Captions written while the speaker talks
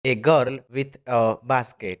A Girl with a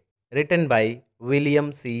Basket, written by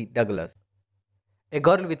William C. Douglas. A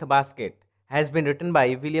Girl with a Basket has been written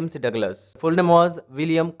by William C. Douglas. Full name was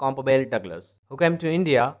William Campbell Douglas, who came to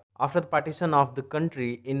India after the partition of the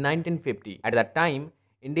country in 1950. At that time,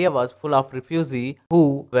 India was full of refugees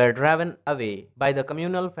who were driven away by the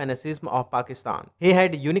communal fanaticism of Pakistan. He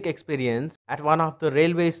had unique experience at one of the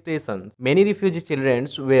railway stations. Many refugee children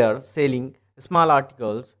were selling small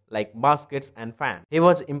articles like baskets and fans. He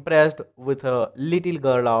was impressed with a little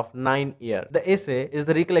girl of 9 years. The essay is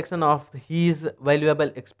the recollection of his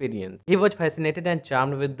valuable experience. He was fascinated and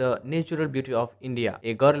charmed with the natural beauty of India.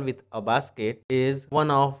 A Girl with a Basket is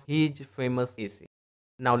one of his famous essays.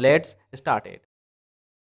 Now let's start it.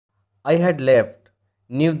 I had left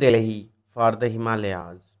New Delhi for the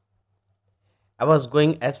Himalayas. I was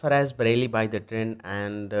going as far as Bareilly by the train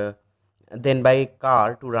and then by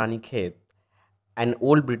car to Rani Khet, an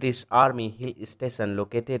old British Army hill station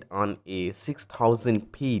located on a 6,000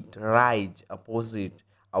 feet rise opposite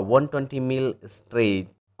a 120-mile stretch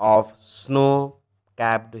of snow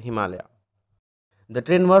capped Himalaya. The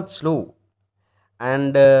train was slow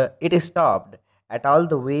and it stopped at all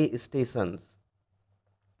the way stations.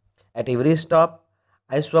 At every stop,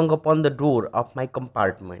 I swung upon the door of my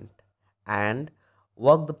compartment and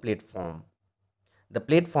walked the platform. The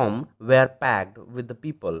platform were packed with the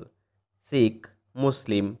people Sikh,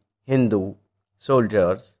 Muslim, Hindu,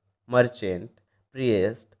 soldiers, merchant,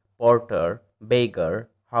 priest, porter, beggar,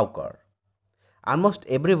 hawker. Almost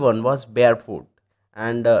everyone was barefoot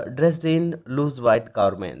and dressed in loose white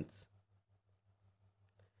garments.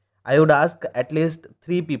 I would ask at least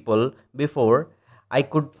three people before I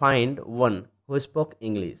could find one who spoke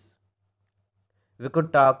English. We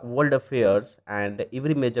could talk world affairs and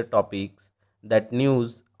every major topics that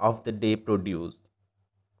news of the day produced.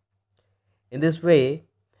 In this way,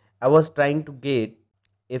 I was trying to get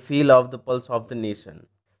a feel of the pulse of the nation,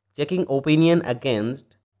 checking opinion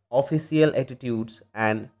against official attitudes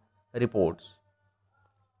and reports.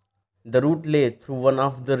 The route lay through one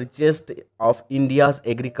of the richest of India's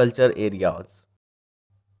agriculture areas.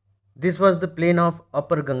 This was the plain of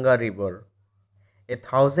Upper Ganga River,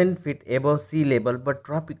 1,000 feet above sea level but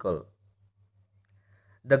tropical.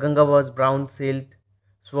 The Ganga was brown silt,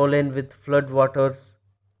 swollen with flood waters,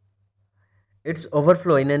 its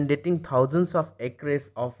overflow inundating thousands of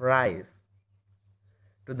acres of rice.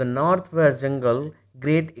 To the north were jungle,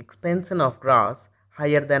 great expansion of grass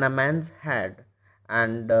higher than a man's head,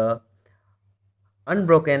 and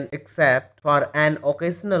unbroken except for an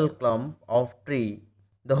occasional clump of tree,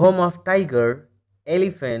 the home of tiger,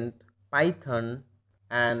 elephant, python,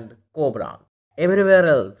 and cobra. Everywhere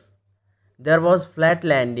else, there was flat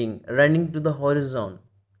landing running to the horizon,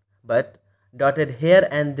 but dotted here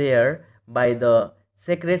and there by the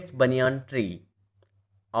sacred banyan tree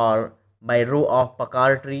or by row of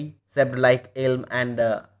pakar tree shaped like elm and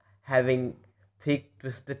having thick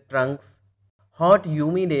twisted trunks. Hot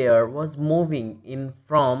humid air was moving in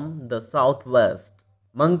from the southwest.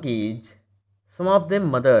 Monkeys, some of them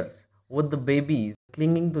mothers, with the babies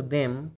clinging to them,